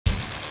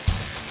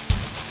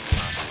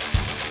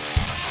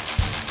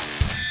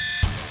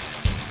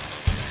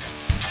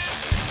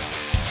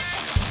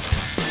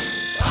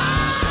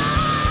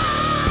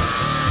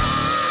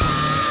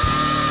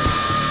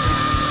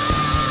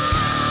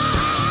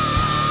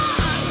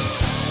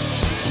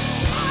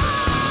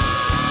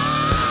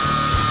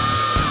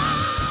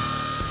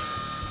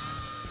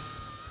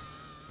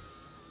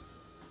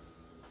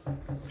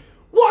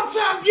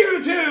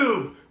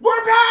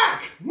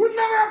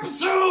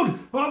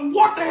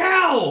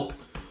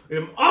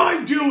am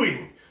I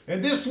doing?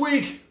 And this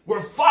week, we're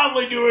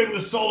finally doing the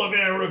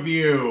Solovair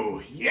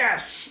review.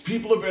 Yes,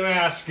 people have been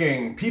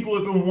asking, people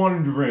have been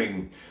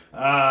wondering.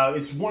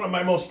 It's one of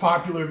my most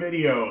popular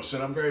videos,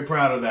 and I'm very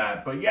proud of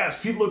that. But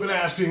yes, people have been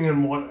asking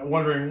and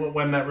wondering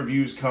when that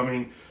review's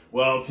coming.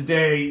 Well,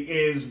 today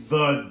is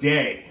the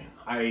day.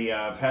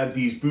 I've had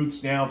these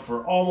boots now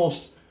for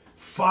almost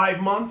 5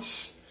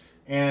 months,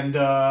 and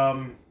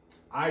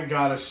I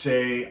gotta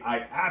say,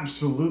 I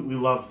absolutely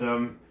love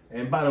them.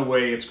 And by the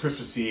way, it's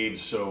Christmas Eve,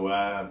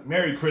 so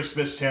Merry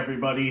Christmas to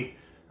everybody.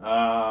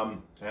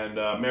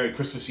 Merry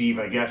Christmas Eve,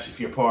 I guess, if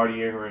you're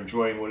partying or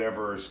enjoying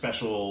whatever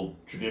special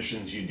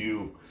traditions you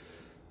do.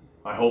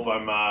 I hope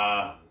I'm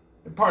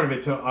part of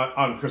it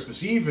on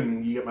Christmas Eve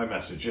and you get my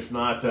message. If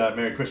not,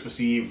 Merry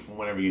Christmas Eve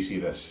whenever you see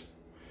this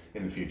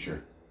in the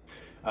future.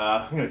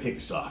 I'm going to take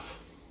this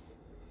off.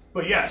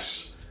 But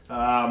yes,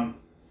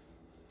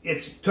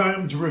 it's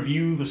time to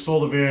review the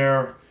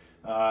Solovair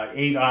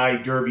 8-eye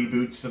derby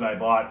boots that I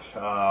bought,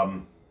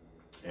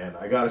 and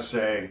I gotta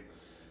say,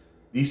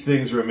 these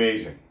things are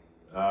amazing.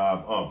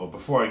 But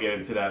before I get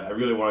into that, I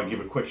really want to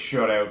give a quick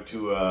shout out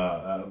to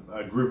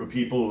a group of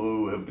people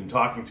who have been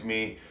talking to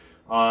me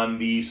on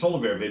the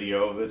Solovair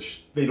video,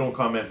 which they don't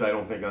comment, I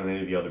don't think, on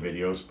any of the other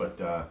videos,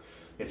 but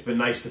it's been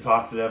nice to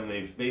talk to them.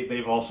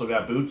 They've also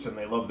got boots, and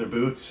they love their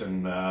boots,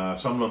 and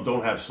some of them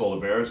don't have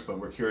Solivairs, but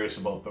we're curious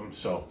about them,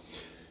 so...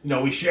 You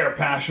know, we share a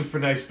passion for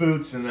nice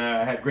boots, and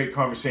I had a great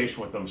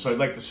conversation with them. So I'd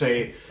like to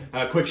say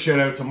a quick shout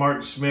out to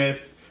Martin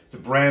Smith, to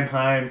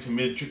Brandheim, to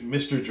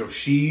Mr.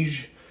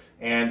 Joshij,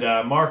 and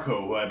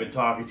Marco, who I've been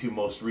talking to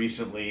most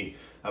recently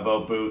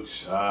about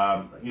boots.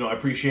 You know, I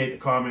appreciate the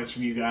comments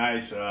from you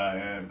guys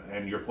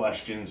and your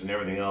questions and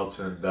everything else,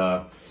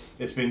 and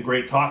it's been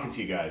great talking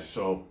to you guys,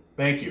 so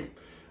thank you.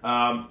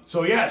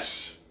 So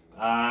yes.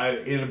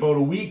 In about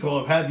a week, I'll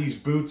have had these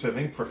boots, I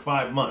think, for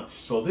 5 months.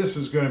 So this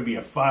is going to be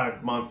a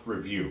 5-month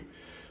review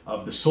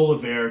of the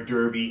Solovair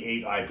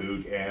Derby 8-eye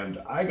boot. And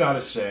I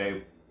gotta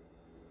say,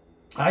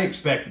 I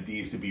expected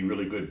these to be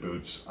really good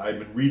boots. I've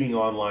been reading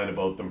online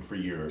about them for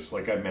years,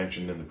 like I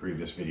mentioned in the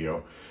previous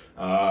video.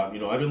 You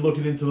know, I've been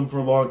looking into them for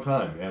a long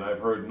time, and I've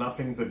heard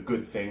nothing but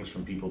good things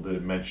from people that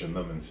have mentioned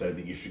them and said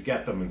that you should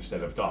get them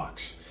instead of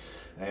Docs.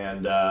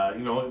 And,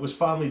 you know, it was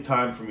finally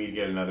time for me to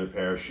get another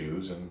pair of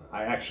shoes, and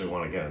I actually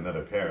want to get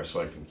another pair so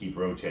I can keep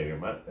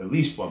rotating them, at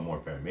least one more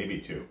pair, maybe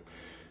 2.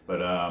 But,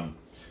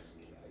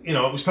 you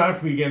know, it was time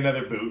for me to get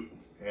another boot,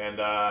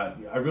 and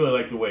I really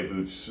like the way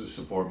boots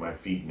support my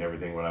feet and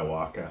everything when I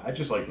walk. I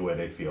just like the way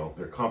they feel.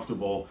 They're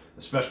comfortable,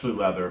 especially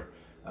leather.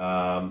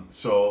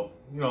 So,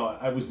 you know,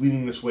 I was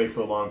leaning this way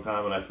for a long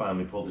time, and I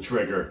finally pulled the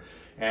trigger.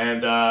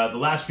 And the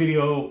last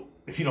video...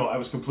 You know, I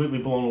was completely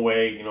blown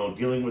away, you know,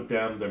 dealing with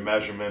them, their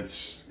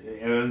measurements.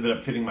 It ended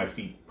up fitting my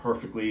feet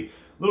perfectly. A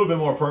little bit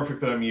more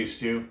perfect than I'm used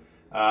to.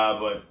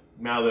 But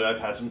now that I've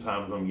had some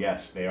time with them,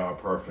 yes, they are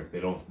perfect.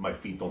 My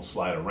feet don't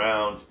slide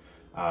around.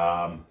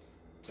 The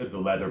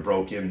leather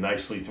broke in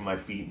nicely to my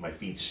feet. My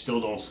feet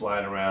still don't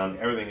slide around.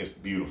 Everything is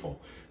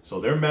beautiful.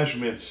 So their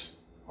measurements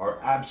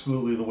are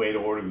absolutely the way to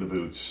order the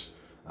boots.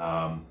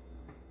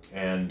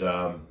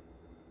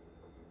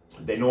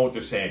 They know what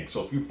they're saying.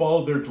 So if you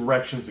follow their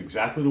directions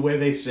exactly the way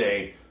they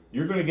say,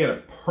 you're going to get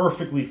a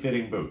perfectly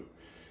fitting boot.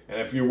 And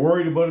if you're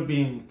worried about it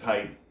being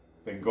tight,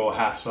 then go a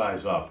half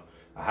size up.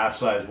 A half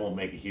size won't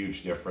make a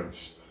huge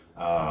difference.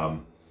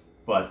 You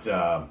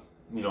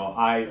know,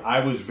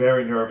 I was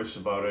very nervous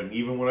about it. And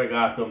even when I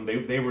got them,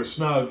 they were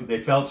snug. They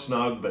felt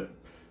snug, but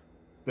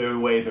they're the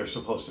way they're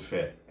supposed to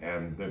fit.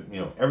 And,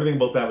 you know, everything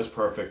about that was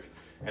perfect.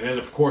 And then,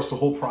 of course, the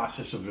whole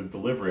process of the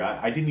delivery.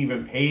 I didn't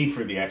even pay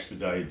for the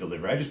expedited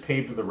delivery. I just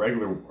paid for the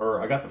regular, or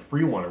I got the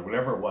free one, or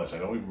whatever it was. I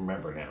don't even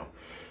remember now.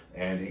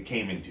 And it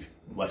came in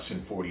less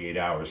than 48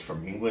 hours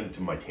from England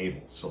to my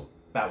table. So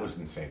that was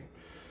insane.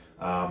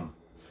 I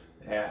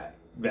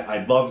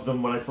loved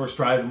them when I first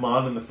tried them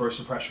on in the first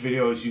impression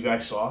video, as you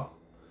guys saw.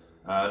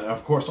 And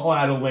of course, I'll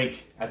add a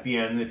link at the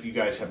end. If you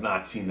guys have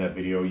not seen that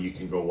video, you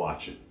can go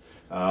watch it.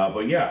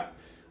 But yeah.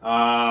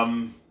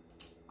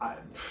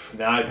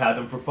 Now I've had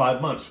them for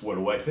 5 months. What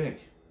do I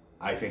think?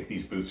 I think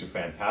these boots are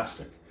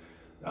fantastic.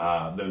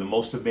 They're the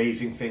most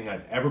amazing thing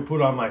I've ever put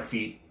on my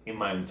feet in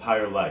my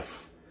entire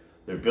life.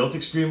 They're built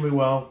extremely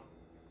well.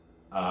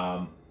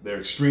 They're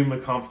extremely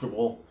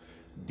comfortable.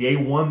 Day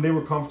one, they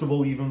were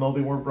comfortable, even though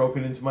they weren't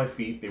broken into my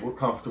feet. They were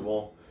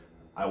comfortable.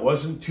 I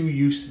wasn't too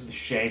used to the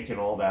shank and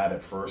all that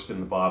at first in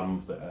the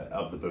bottom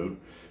of the boot.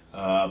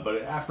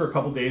 But after a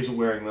couple days of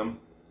wearing them,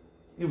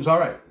 it was all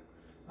right.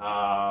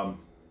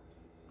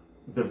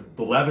 The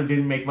leather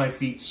didn't make my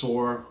feet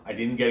sore. I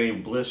didn't get any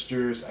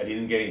blisters. I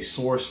didn't get any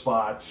sore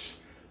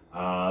spots.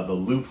 The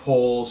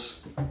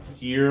loopholes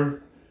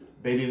here,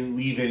 they didn't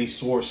leave any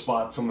sore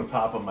spots on the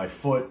top of my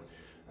foot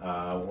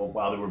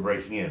while they were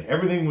breaking in.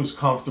 Everything was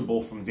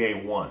comfortable from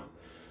day one.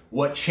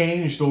 What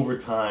changed over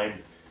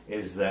time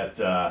is that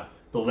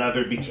the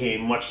leather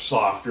became much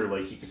softer.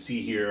 Like you can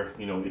see here,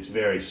 you know, it's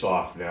very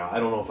soft now. I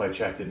don't know if I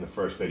checked it in the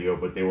first video,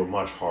 but they were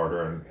much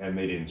harder, and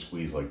they didn't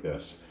squeeze like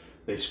this.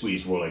 They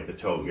squeeze more like the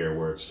toe here,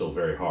 where it's still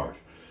very hard.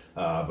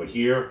 But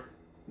here,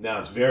 now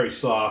it's very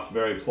soft,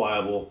 very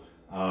pliable,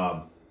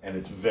 and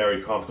it's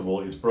very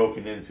comfortable. It's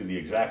broken into the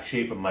exact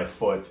shape of my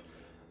foot.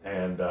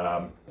 And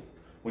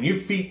when your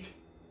feet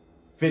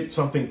fit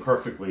something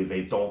perfectly,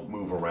 they don't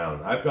move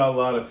around. I've got a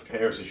lot of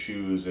pairs of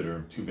shoes that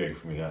are too big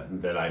for me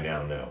that I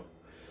now know.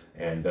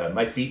 And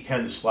my feet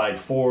tend to slide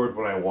forward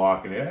when I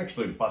walk, and it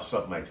actually busts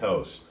up my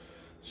toes.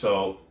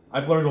 So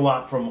I've learned a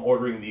lot from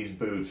ordering these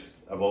boots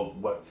about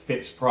what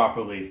fits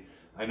properly.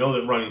 I know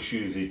that running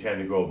shoes, you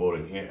tend to go about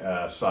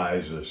a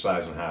size or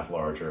size and a half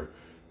larger,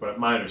 but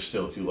mine are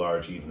still too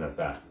large even at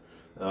that.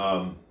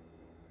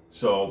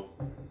 So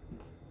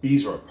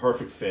these are a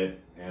perfect fit,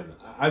 and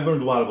I've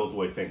learned a lot about the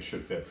way things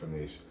should fit from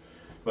these.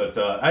 But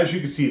as you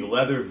can see, the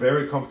leather,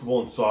 very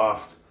comfortable and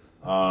soft.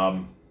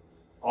 All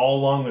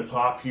along the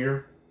top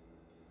here,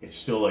 it's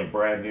still like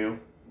brand new,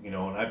 you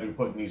know, and I've been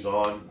putting these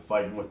on,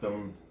 fighting with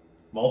them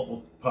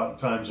multiple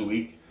times a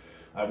week.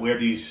 I wear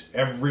these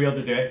every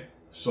other day.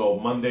 So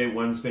Monday,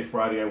 Wednesday,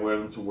 Friday, I wear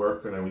them to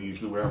work, and I would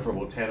usually wear them for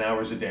about 10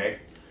 hours a day.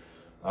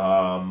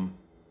 Yeah,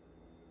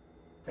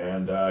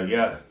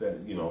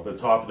 you know, the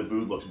top of the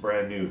boot looks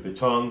brand new. The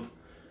tongue,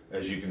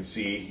 as you can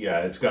see, yeah,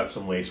 it's got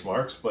some lace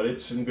marks, but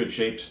it's in good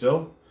shape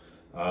still.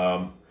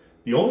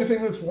 The only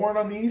thing that's worn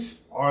on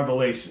these are the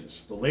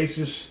laces. The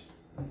laces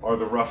are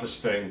the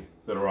roughest thing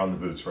that are on the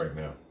boots right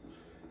now.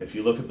 If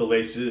you look at the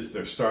laces,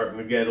 they're starting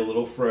to get a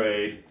little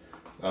frayed.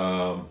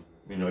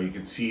 You know, you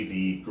can see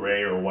the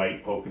gray or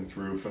white poking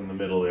through from the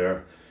middle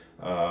there.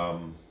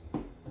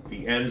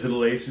 The ends of the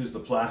laces, the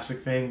plastic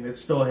thing, it's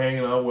still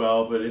hanging on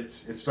well, but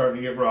it's starting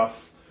to get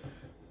rough.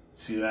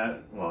 See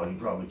that? Well, you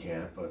probably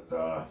can't,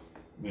 but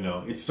you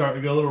know, it's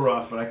starting to get a little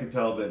rough, and I can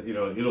tell that, you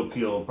know, it'll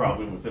peel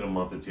probably within a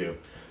month or two.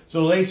 So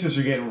the laces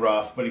are getting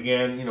rough, but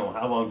again, you know,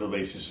 how long are the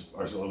laces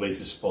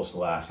supposed to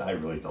last? I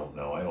really don't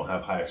know. I don't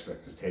have high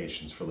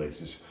expectations for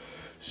laces.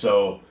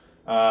 So,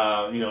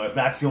 you know, if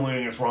that's the only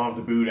thing that's wrong with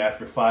the boot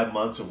after 5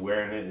 months of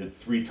wearing it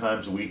 3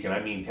 times a week, and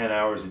I mean 10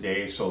 hours a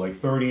day, so like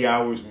 30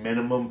 hours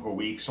minimum per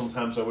week.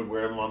 Sometimes I would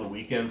wear them on the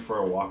weekend for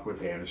a walk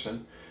with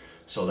Anderson.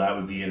 So that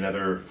would be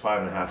another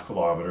 5.5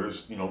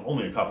 kilometers, you know,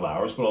 only a couple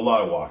hours, but a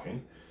lot of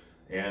walking.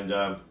 And,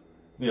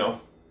 you know,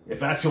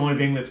 if that's the only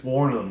thing that's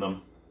worn on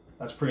them,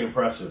 that's pretty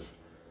impressive.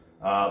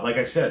 Like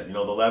I said, you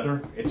know, the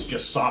leather, it's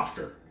just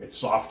softer. It's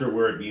softer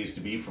where it needs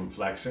to be from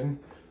flexing.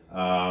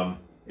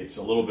 It's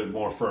a little bit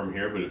more firm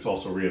here, but it's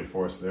also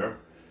reinforced there.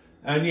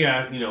 And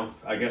yeah, you know,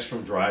 I guess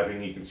from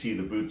driving, you can see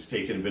the boots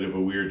taking a bit of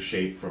a weird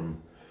shape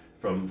from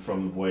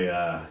the way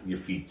your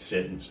feet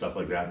sit and stuff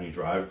like that when you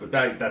drive. But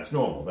that's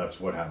normal. That's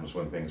what happens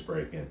when things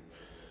break in.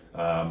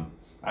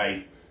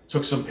 I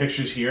took some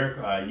pictures here.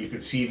 You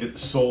can see that the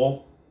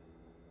sole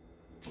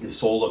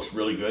looks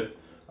really good.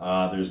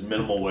 There's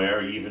minimal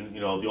wear. Even, you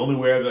know, the only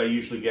wear that I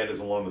usually get is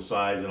along the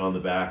sides and on the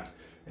back.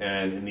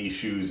 And in these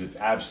shoes, it's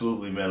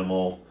absolutely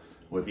minimal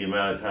with the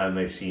amount of time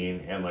they've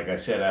seen. And like I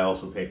said, I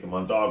also take them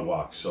on dog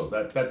walks. So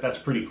that's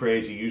pretty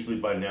crazy. Usually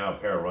by now, a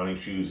pair of running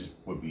shoes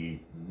would be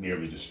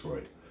nearly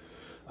destroyed.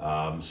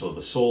 So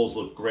the soles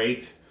look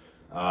great.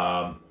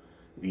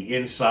 The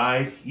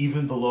inside,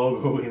 even the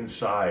logo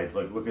inside,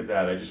 like look at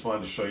that. I just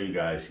wanted to show you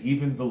guys,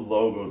 even the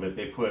logo that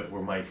they put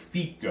where my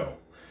feet go,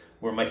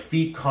 where my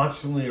feet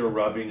constantly are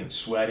rubbing and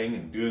sweating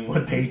and doing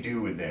what they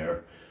do in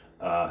there.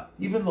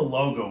 Even the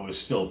logo is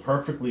still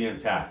perfectly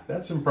intact.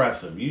 That's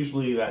impressive.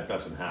 Usually that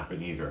doesn't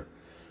happen either.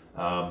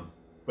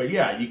 But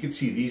yeah, you can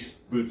see these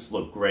boots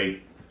look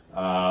great.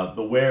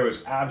 The wear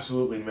is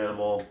absolutely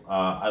minimal.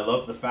 I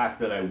love the fact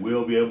that I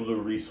will be able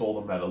to resole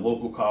them at a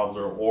local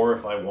cobbler, or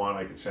if I want,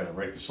 I can send it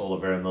right to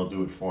Solovair and they'll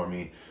do it for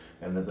me.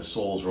 And that the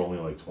soles are only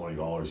like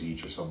 $20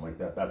 each or something like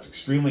that. That's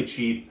extremely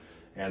cheap,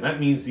 and that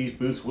means these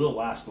boots will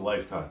last a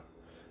lifetime.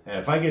 And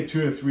if I get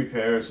 2 or 3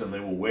 pairs, then they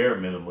will wear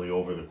minimally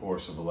over the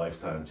course of a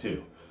lifetime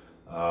too.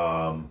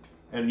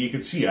 And you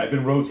can see, I've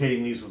been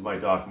rotating these with my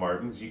Doc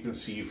Martens. You can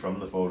see from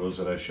the photos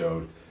that I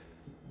showed,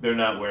 they're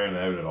not wearing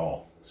out at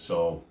all.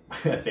 So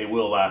they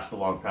will last a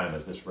long time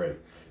at this rate,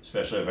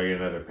 especially if I get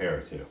another pair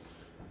or 2.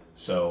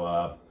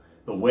 So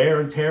the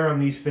wear and tear on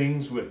these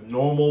things with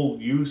normal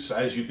use,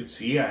 as you can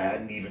see, I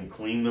hadn't even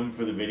cleaned them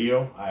for the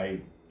video.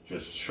 I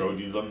just showed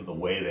you them the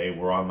way they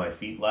were on my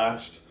feet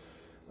last.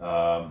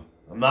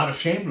 I'm not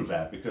ashamed of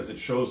that because it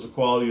shows the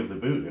quality of the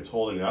boot. It's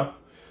holding up.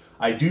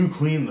 I do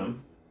clean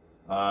them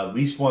at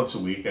least once a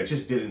week. I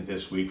just didn't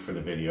this week for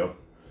the video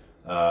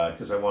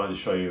because I wanted to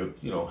show you,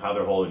 you know, how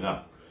they're holding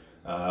up.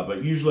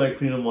 But usually I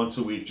clean them once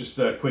a week, just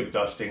a quick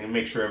dusting and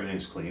make sure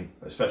everything's clean,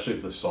 especially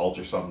if there's salt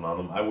or something on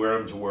them. I wear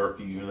them to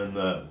work even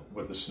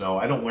with the snow.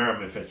 I don't wear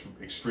them if it's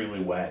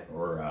extremely wet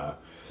or,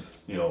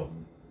 you know,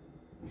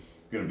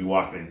 going to be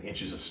walking in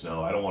inches of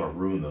snow. I don't want to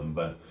ruin them,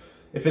 but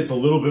if it's a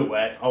little bit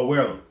wet, I'll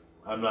wear them.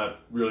 I'm not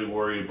really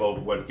worried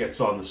about what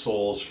gets on the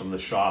soles from the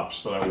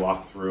shops that I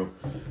walk through.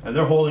 And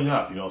they're holding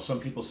up. You know, some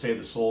people say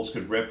the soles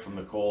could rip from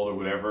the cold or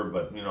whatever,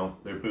 but, you know,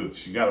 they're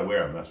boots. You got to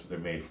wear them. That's what they're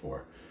made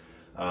for.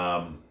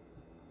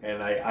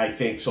 And I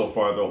think so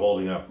far they're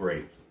holding up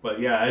great.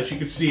 But yeah, as you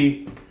can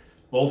see,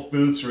 both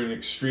boots are in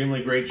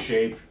extremely great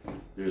shape.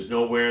 There's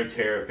no wear and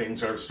tear.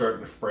 Things aren't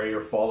starting to fray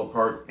or fall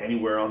apart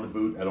anywhere on the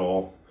boot at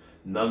all.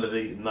 None of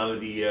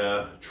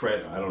the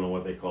tread, I don't know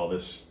what they call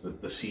this,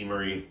 the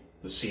seamery,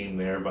 the seam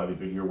there by the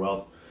Goodyear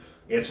welt.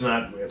 It's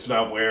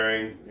not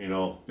wearing, you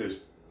know, there's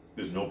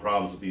no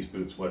problems with these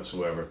boots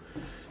whatsoever.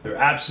 They're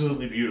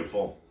absolutely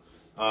beautiful.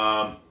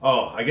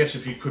 Oh, I guess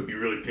if you could be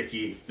really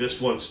picky, this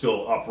one's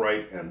still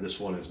upright and this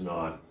one is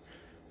not.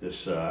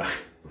 This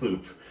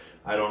loop.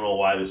 I don't know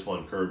why this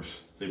one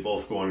curves. They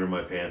both go under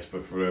my pants,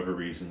 but for whatever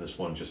reason, this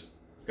one just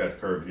got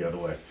curved the other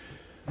way.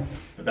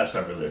 But that's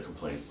not really a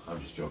complaint. I'm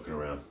just joking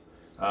around.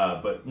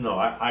 But no,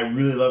 I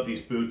really love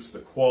these boots. The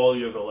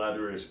quality of the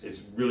leather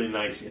is really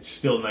nice. It's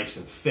still nice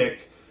and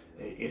thick.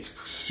 It's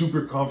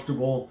super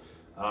comfortable.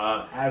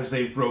 As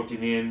they've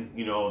broken in,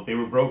 you know, they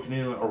were broken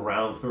in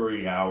around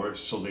 30 hours,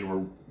 so they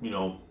were, you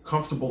know,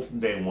 comfortable from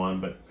day one,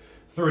 but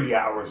 30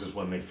 hours is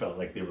when they felt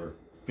like they were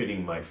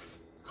fitting my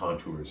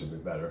contours a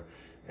bit better.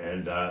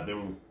 And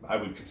I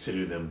would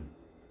consider them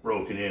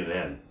broken in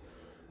then.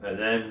 And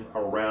then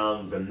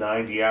around the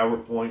 90-hour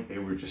point, they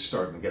were just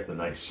starting to get the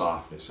nice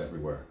softness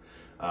everywhere.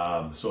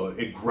 So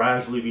it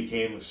gradually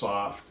became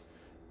soft,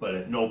 but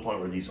at no point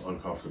were these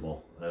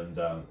uncomfortable. And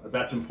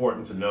that's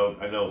important to note.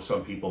 I know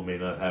some people may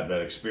not have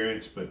that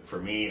experience, but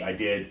for me, I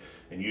did.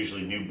 And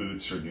usually new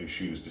boots or new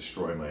shoes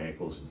destroy my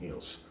ankles and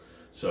heels.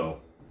 So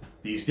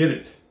these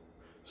didn't.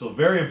 So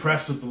very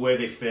impressed with the way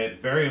they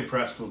fit, very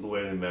impressed with the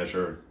way they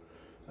measure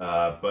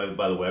by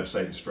the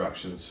website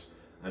instructions.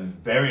 I'm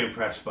very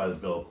impressed by the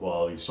build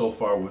quality so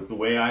far with the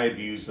way I have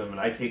used them, and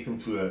I take them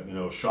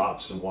to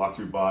shops and walk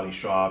through body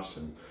shops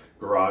and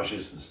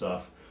garages and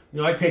stuff.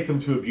 You know, I take them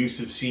to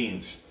abusive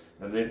scenes,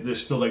 and they're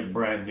still like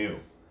brand new.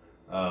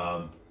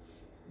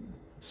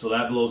 So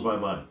that blows my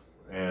mind,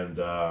 and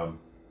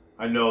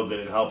I know that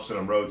it helps that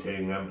I'm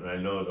rotating them, and I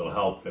know it'll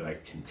help that I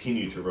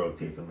continue to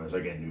rotate them as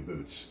I get new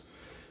boots.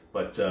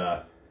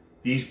 But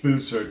these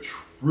boots are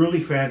truly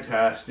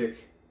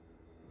fantastic.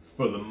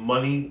 For the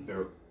money,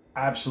 they're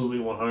absolutely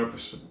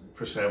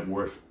 100%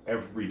 worth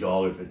every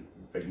dollar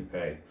that you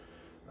pay.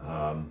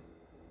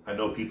 I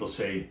know people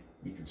say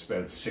you can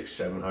spend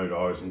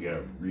 $600–700 and get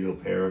a real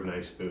pair of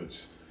nice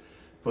boots.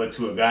 But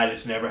to a guy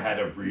that's never had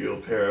a real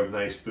pair of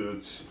nice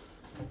boots,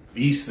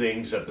 these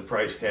things at the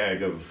price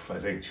tag of, I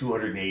think,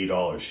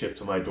 $280 shipped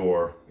to my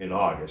door in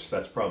August.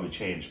 That's probably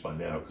changed by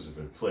now because of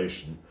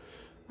inflation.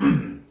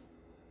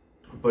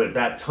 But at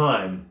that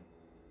time,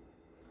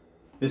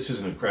 this is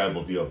an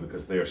incredible deal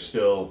because they are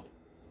still,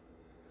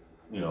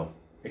 you know,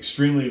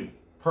 extremely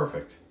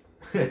perfect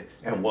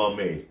and well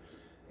made.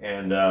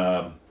 And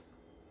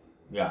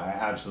yeah, I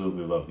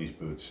absolutely love these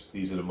boots.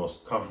 These are the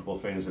most comfortable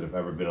things that have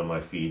ever been on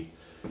my feet.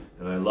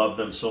 And I love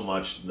them so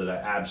much that I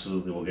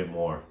absolutely will get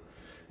more.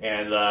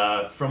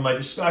 And from my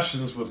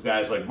discussions with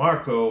guys like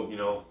Marco, you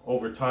know,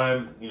 over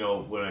time, you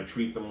know, when I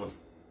treat them with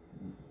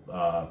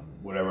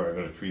whatever I'm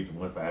going to treat them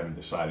with, I haven't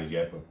decided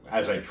yet. But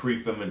as I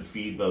treat them and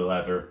feed the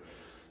leather,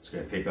 it's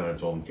going to take on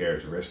its own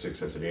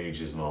characteristics as it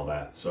ages and all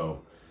that.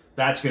 So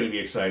that's going to be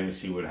exciting to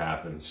see what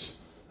happens.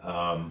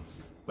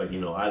 But,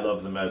 you know, I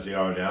love them as they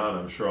are now, and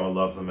I'm sure I'll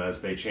love them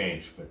as they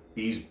change. But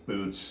these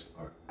boots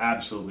are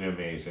absolutely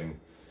amazing,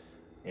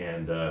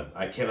 and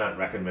I cannot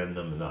recommend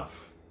them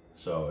enough.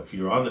 So if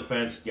you're on the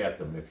fence, get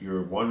them. If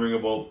you're wondering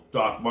about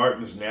Doc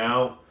Martens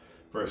now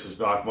versus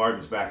Doc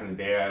Martens back in the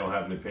day, I don't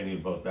have an opinion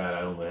about that.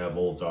 I only have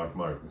old Doc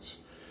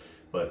Martens.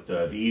 But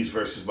these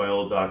versus my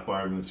old Doc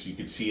Martens, you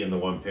can see in the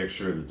one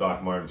picture, the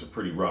Doc Martens are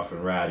pretty rough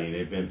and ratty.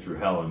 They've been through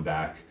hell and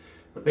back,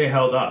 but they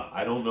held up.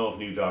 I don't know if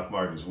new Doc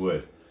Martens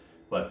would.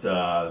 But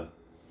the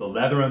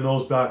leather on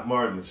those Doc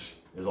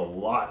Martens is a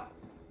lot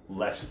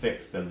less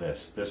thick than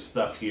this. This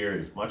stuff here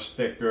is much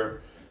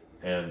thicker,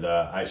 and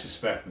I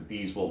suspect that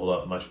these will hold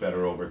up much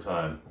better over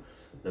time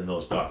than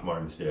those Doc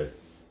Martens did.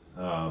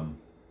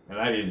 And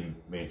I didn't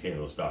maintain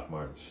those Doc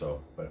Martens,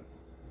 so, but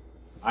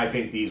I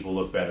think these will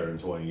look better in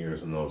 20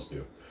 years than those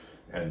do.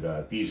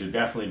 And these are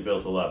definitely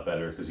built a lot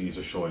better because these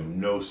are showing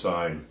no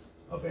sign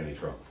of any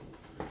trouble.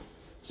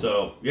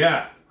 So,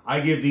 yeah, I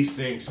give these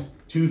things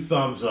 2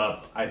 thumbs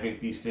up. I think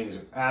these things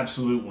are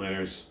absolute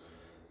winners.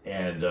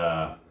 And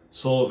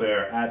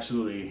Solovair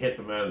absolutely hit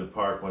them out of the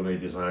park when they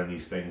designed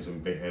these things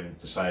and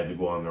decided to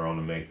go on their own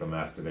and make them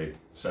after they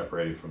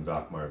separated from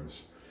Doc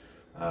Martens.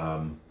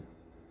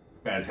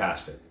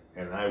 Fantastic.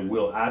 And I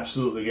will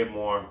absolutely get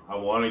more. I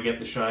want to get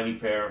the shiny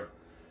pair.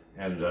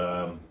 And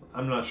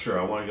I'm not sure.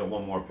 I want to get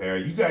one more pair.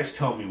 You guys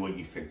tell me what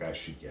you think I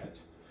should get.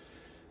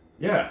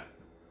 Yeah.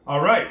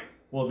 All right.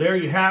 Well, there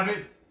you have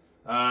it.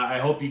 I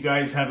hope you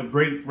guys have a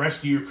great rest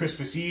of your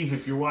Christmas Eve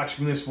if you're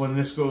watching this when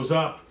this goes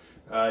up.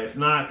 If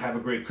not, have a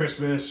great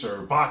Christmas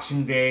or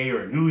Boxing Day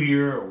or New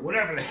Year or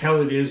whatever the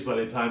hell it is by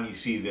the time you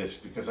see this,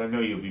 because I know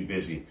you'll be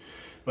busy.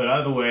 But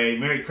either way,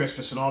 Merry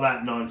Christmas and all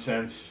that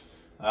nonsense.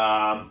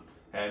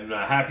 And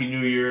Happy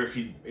New Year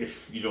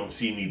if you don't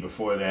see me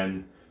before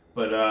then.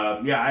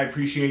 But yeah, I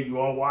appreciate you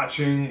all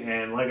watching.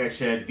 And like I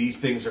said, these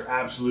things are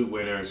absolute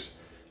winners.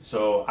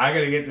 So I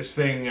got to get this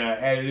thing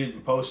edited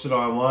and posted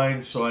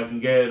online so I can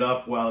get it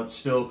up while it's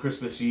still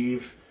Christmas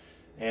Eve.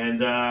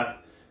 And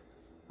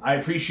I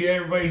appreciate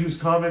everybody who's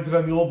commented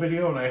on the old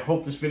video, and I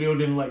hope this video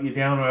didn't let you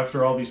down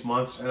after all these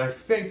months. And I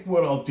think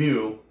what I'll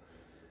do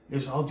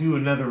is I'll do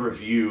another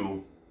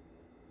review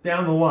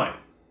down the line,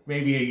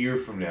 maybe a year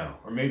from now,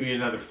 or maybe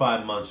another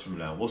 5 months from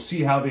now. We'll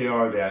see how they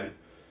are then,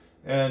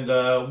 and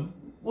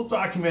we'll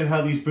document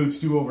how these boots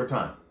do over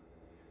time.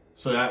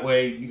 So that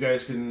way you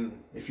guys can,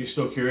 if you're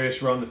still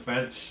curious or on the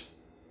fence,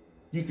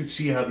 you can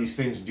see how these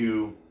things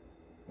do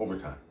over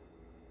time.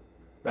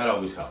 That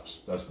always helps,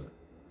 doesn't it?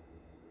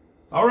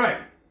 All right.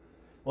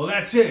 Well,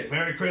 that's it.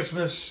 Merry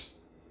Christmas.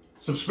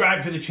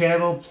 Subscribe to the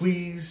channel,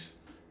 please.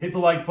 Hit the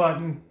like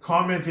button.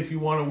 Comment if you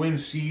want to win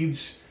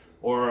seeds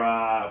or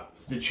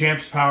the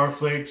Champs Power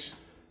Flakes.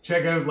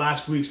 Check out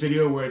last week's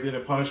video where I did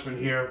a punishment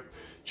here.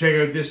 Check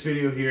out this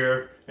video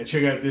here. And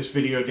check out this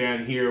video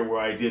down here where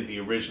I did the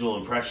original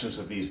impressions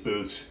of these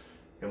boots.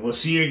 And we'll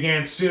see you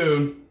again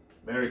soon.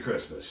 Merry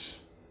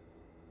Christmas.